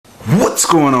What's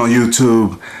going on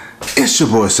YouTube? It's your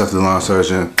boy Seth the Lawn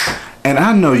Surgeon, and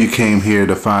I know you came here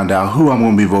to find out who I'm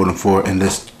going to be voting for in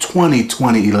this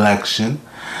 2020 election,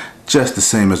 just the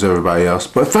same as everybody else.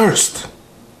 But first,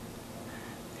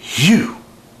 you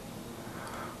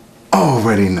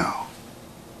already know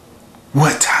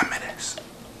what time it is.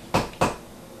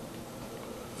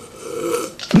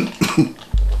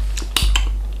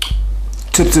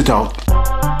 Tipsy talk.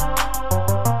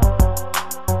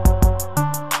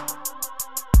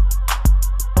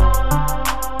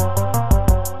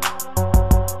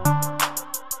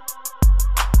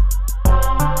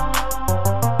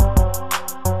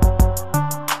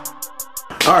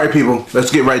 Alright people,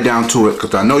 let's get right down to it,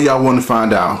 because I know y'all want to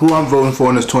find out who I'm voting for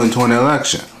in this 2020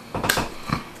 election.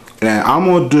 And I'm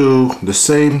going to do the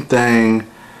same thing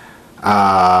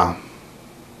I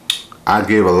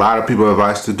gave a lot of people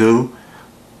advice to do.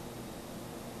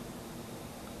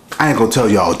 I ain't going to tell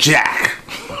y'all jack.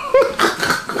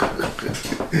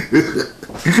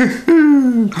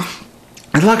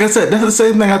 And like I said, that's the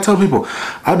same thing I tell people.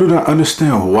 I do not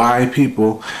understand why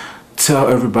people tell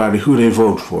everybody who they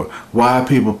vote for. Why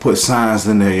people put signs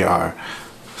in their yard,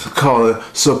 call it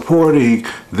supporting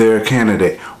their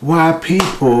candidate. Why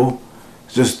people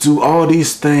just do all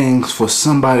these things for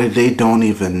somebody they don't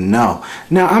even know.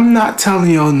 Now, I'm not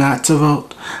telling y'all not to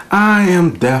vote. I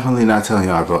am definitely not telling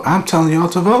y'all to vote. I'm telling y'all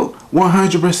to vote.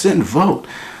 100% vote.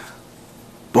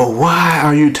 But why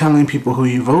are you telling people who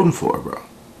you voting for, bro?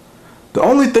 The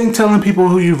only thing telling people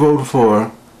who you vote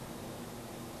for,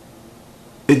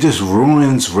 it just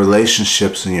ruins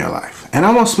relationships in your life. And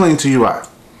I'm going to explain to you why.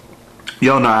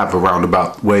 Y'all know I have a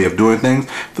roundabout way of doing things.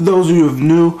 For those of you who are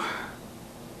new,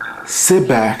 sit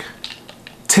back,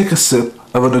 take a sip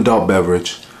of an adult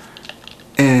beverage,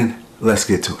 and let's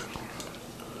get to it.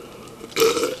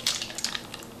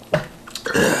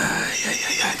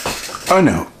 Oh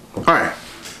no. Alright.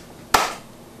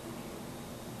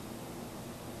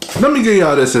 Let me give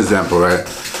y'all this example, right?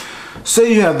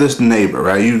 Say you have this neighbor,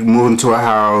 right? You move into a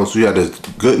house, you had this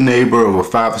good neighbor over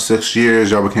 5 or 6 years,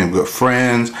 y'all became good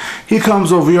friends. He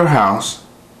comes over your house,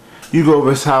 you go over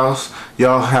his house,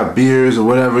 y'all have beers or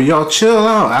whatever, y'all chill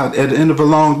out at the end of a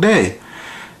long day.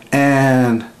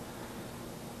 And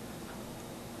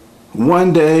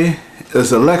one day,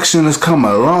 this election is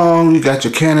coming along, you got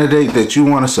your candidate that you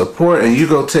want to support, and you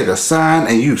go take a sign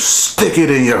and you stick it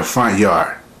in your front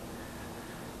yard.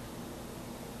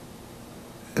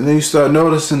 And then you start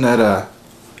noticing that,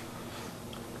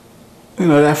 you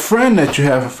know, that friend that you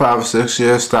have for 5 or 6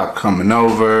 years stopped coming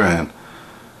over, and,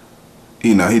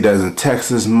 you know, he doesn't text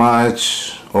as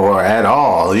much or at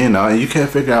all, you know, and you can't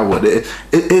figure out what it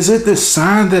is. Is it the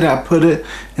sign that I put it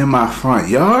in my front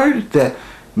yard that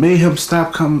made him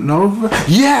stop coming over?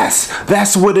 Yes,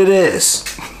 that's what it is.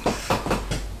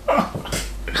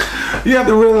 You have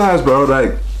to realize, bro,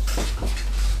 like,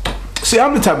 see,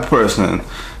 I'm the type of person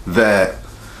that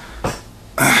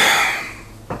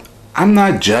I'm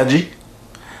not judgy.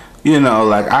 You know,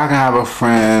 like, I can have a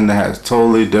friend that has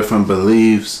totally different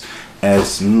beliefs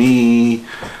as me,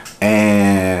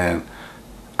 and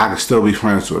I can still be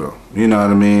friends with them. You know what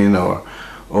I mean?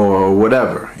 Or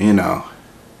whatever, you know.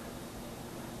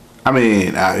 I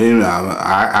mean,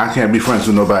 I can't be friends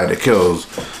with nobody that kills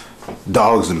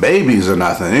dogs and babies or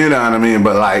nothing. You know what I mean?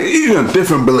 But, like, you know,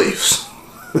 different beliefs.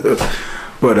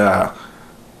 But,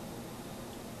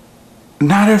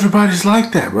 not everybody's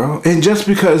like that, bro. And just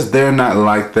because they're not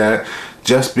like that,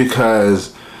 just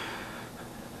because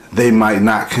they might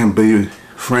not can be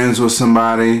friends with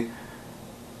somebody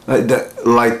like that,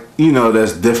 like, you know,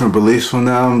 that's different beliefs from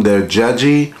them, they're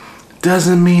judgy,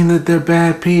 doesn't mean that they're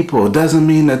bad people. Doesn't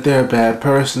mean that they're a bad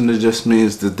person. It just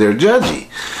means that they're judgy.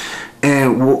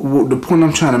 And the point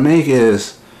I'm trying to make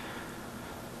is,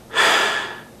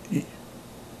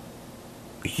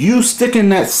 you sticking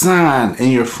that sign in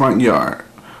your front yard,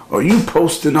 or you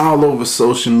posting all over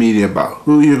social media about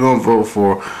who you're going to vote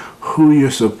for, who you're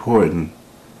supporting,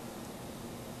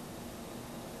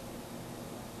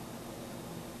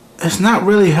 it's not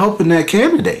really helping that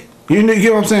candidate. You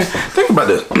get what I'm saying? Think about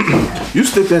this. You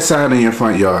stick that sign in your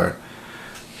front yard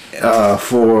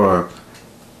for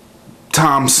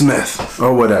Tom Smith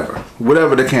or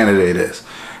whatever the candidate is.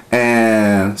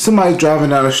 And somebody's driving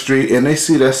down the street and they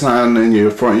see that sign in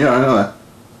your front yard and they're like,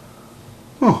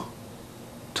 oh,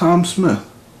 Tom Smith.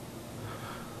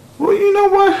 Well, you know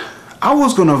what? I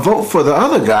was going to vote for the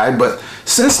other guy, but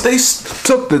since they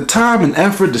took the time and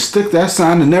effort to stick that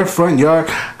sign in their front yard,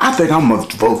 I think I'm going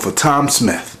to vote for Tom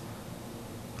Smith.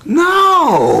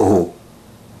 No!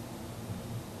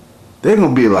 They're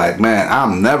going to be like, man,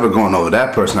 I'm never going over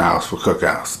that person's house for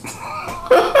cookouts.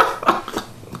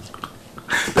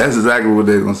 That's exactly what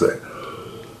they're gonna say.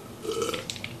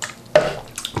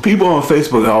 People on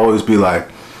Facebook always be like,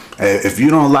 hey, if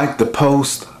you don't like the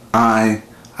post I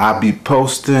be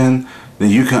posting,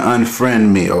 then you can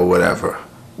unfriend me or whatever.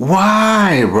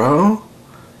 Why, bro?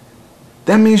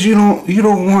 That means you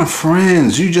don't want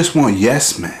friends. You just want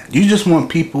yes men. You just want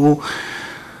people.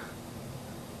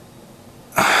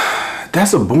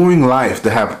 That's a boring life,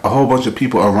 to have a whole bunch of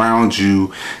people around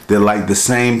you that like the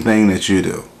same thing that you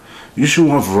do. You should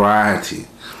want variety.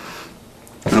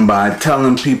 And by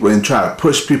telling people and try to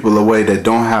push people away that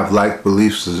don't have like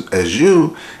beliefs as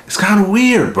you, it's kind of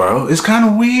weird, bro. It's kind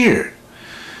of weird.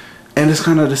 And it's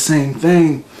kind of the same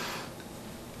thing.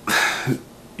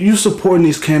 You supporting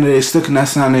these candidates, sticking that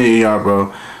sign in your yard,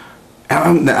 bro.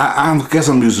 I guess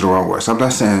I'm using the wrong words. I'm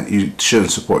not saying you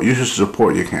shouldn't support. You should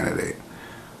support your candidate.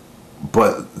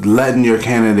 But letting your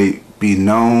candidate be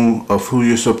known of who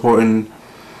you're supporting,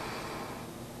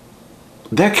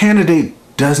 that candidate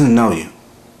doesn't know you.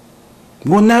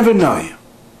 Will never know you.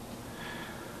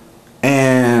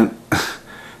 And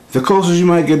the closest you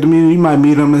might get to meeting, you might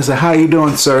meet him and say, how you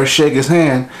doing, sir? Shake his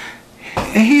hand.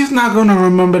 And he's not going to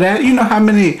remember that. You know how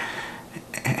many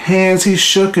hands he's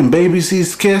shook and babies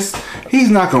he's kissed? He's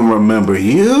not going to remember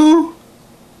you.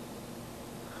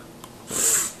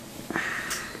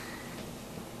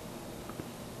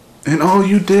 And all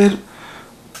you did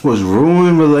was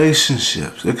ruin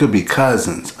relationships. It could be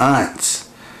cousins, aunts,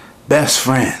 best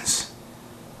friends.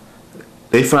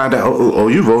 They find out, oh,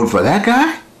 you voting for that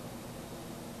guy?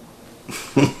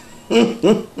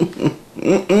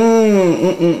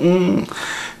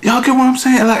 Y'all get what I'm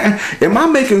saying? Like, am I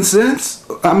making sense?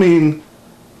 I mean,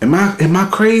 am I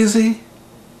crazy?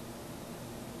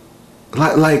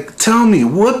 Like, tell me,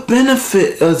 what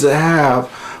benefit does it have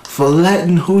for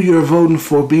letting who you're voting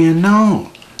for being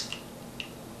known?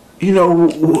 You know,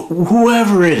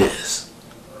 whoever it is.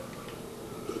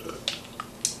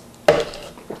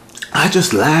 I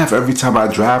just laugh every time I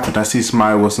drive and I see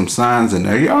somebody with some signs in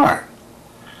their yard.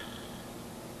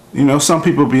 You know, some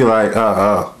people be like,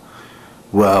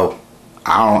 well,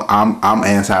 I'm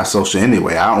antisocial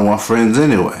anyway. I don't want friends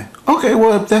anyway. Okay,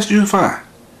 well, if that's you, fine.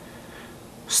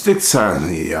 Stick signs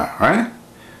in your yard, right?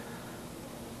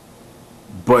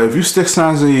 But if you stick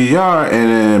signs in your yard and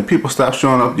then people stop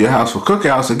showing up at your house for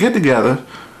cookouts and get together,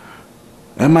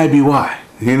 that might be why.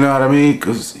 You know what I mean?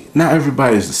 Because not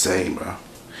everybody's the same, bro.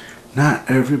 Not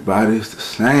everybody's the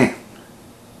same.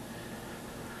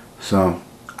 So,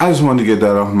 I just wanted to get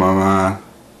that off my mind.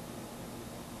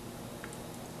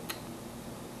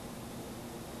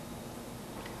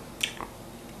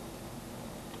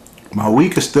 My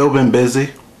week has still been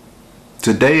busy.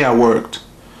 Today I worked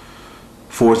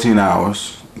 14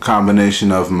 hours, a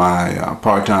combination of my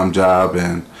part-time job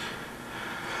and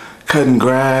cutting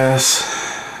grass.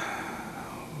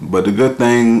 But the good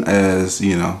thing is,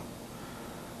 you know,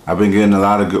 I've been getting a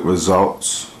lot of good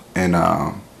results in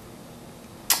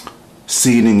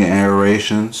seeding and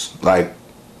aerations, like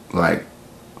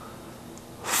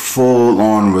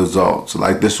full-on results.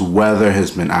 Like, this weather has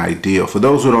been ideal. For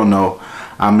those who don't know,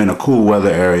 I'm in a cool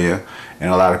weather area, and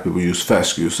a lot of people use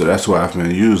fescue, so that's what I've been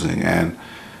using. And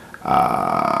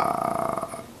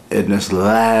in this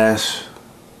last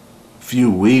few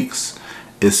weeks,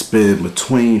 it's been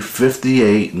between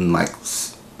 58 and like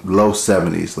low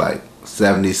 70s, like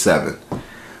 77,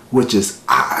 which is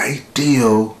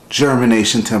ideal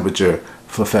germination temperature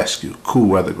for fescue, cool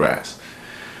weather grass.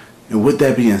 And with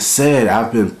that being said,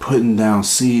 I've been putting down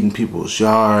seed in people's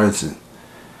yards, and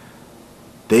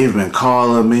they've been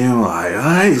calling me like,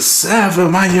 hey, Seth,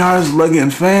 my yard's looking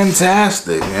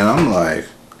fantastic. And I'm like,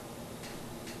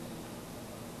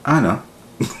 I know.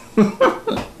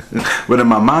 But in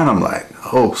my mind, I'm like,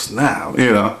 oh, snap,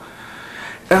 you know.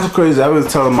 That's crazy. I was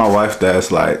telling my wife that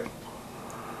it's like,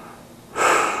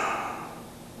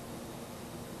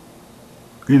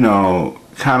 you know,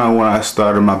 kind of when I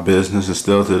started my business and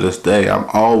still to this day, I'm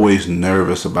always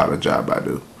nervous about a job I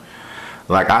do.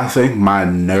 Like, I think my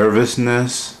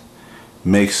nervousness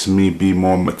makes me be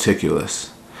more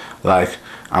meticulous. Like,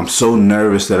 I'm so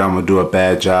nervous that I'm gonna do a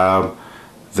bad job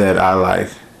that I like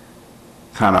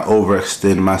kind of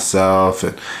overextend myself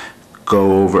and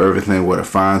go over everything with a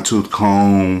fine-tooth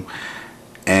comb,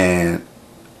 and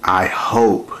I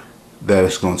hope that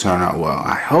it's gonna turn out well.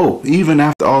 I hope, even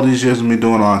after all these years of me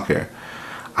doing lawn care,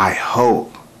 I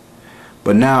hope.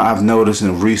 But now I've noticed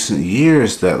in recent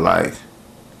years that, like,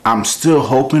 I'm still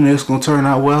hoping it's gonna turn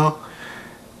out well,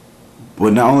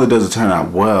 but not only does it turn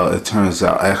out well, it turns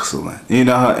out excellent, you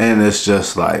know. And it's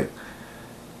just like,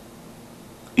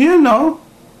 you know,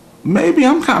 maybe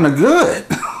I'm kind of good.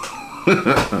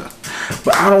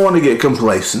 But I don't want to get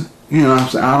complacent, You know what I'm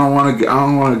saying? I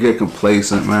don't want to get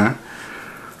complacent, man.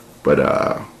 But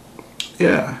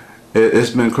yeah,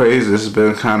 it's been crazy. It's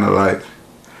been kind of like,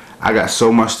 I got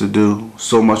so much to do,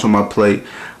 so much on my plate.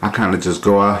 I kind of just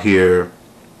go out here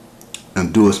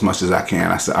and do as much as I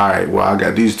can. I said, all right, well, I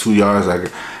got these 2 yards I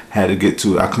had to get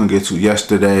to. I couldn't get to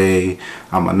yesterday.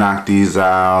 I'm gonna knock these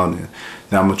out, and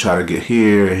then I'm gonna try to get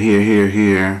here,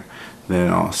 here. Then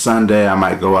on Sunday, I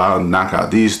might go out and knock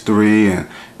out these 3, and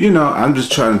you know, I'm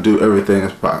just trying to do everything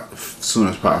as soon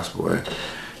as possible.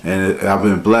 And I've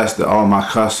been blessed that all my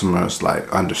customers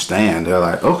like understand. They're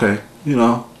like, okay, you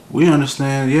know, we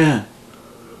understand, yeah.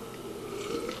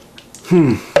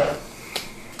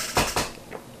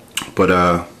 But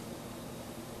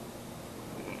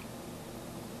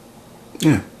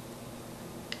yeah.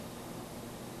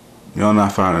 Y'all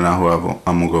not finding out who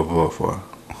I'm gonna go vote for.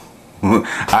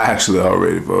 I actually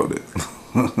already voted.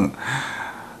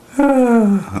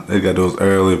 They got those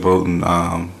early voting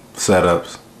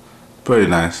setups. Pretty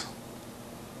nice.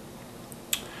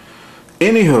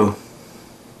 Anywho,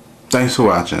 thanks for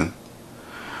watching.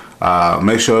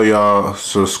 Make sure y'all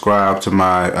subscribe to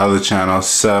my other channel,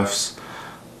 Seth's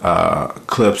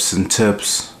Clips and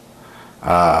Tips.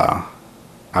 I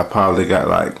probably got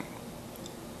like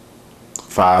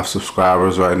 5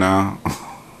 subscribers right now.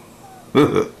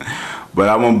 But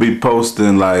I'm gonna be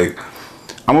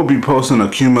posting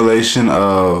accumulation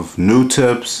of new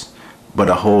tips, but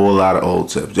a whole lot of old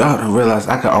tips. Y'all don't realize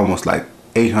I got almost like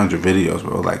 800 videos,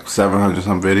 bro, like 700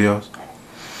 some videos.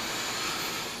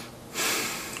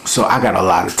 So I got a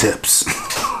lot of tips.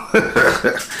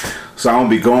 So I'm gonna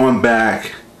be going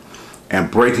back and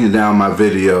breaking down my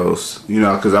videos, you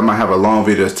know, because I might have a long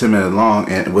video that's 10 minutes long,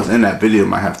 and within that video I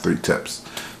might have 3 tips.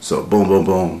 So boom, boom,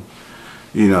 boom.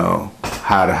 You know,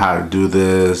 how to do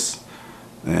this,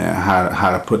 and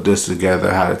how to put this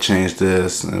together, how to change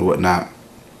this and whatnot.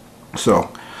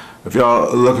 So if y'all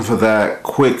are looking for that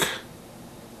quick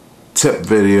tip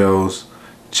videos,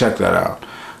 check that out.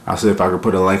 I'll see if I can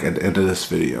put a link at the end of this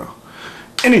video.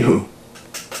 Anywho,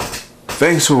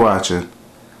 thanks for watching.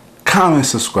 Comment,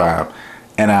 subscribe,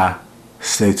 and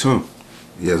stay tuned.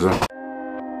 Yes, sir.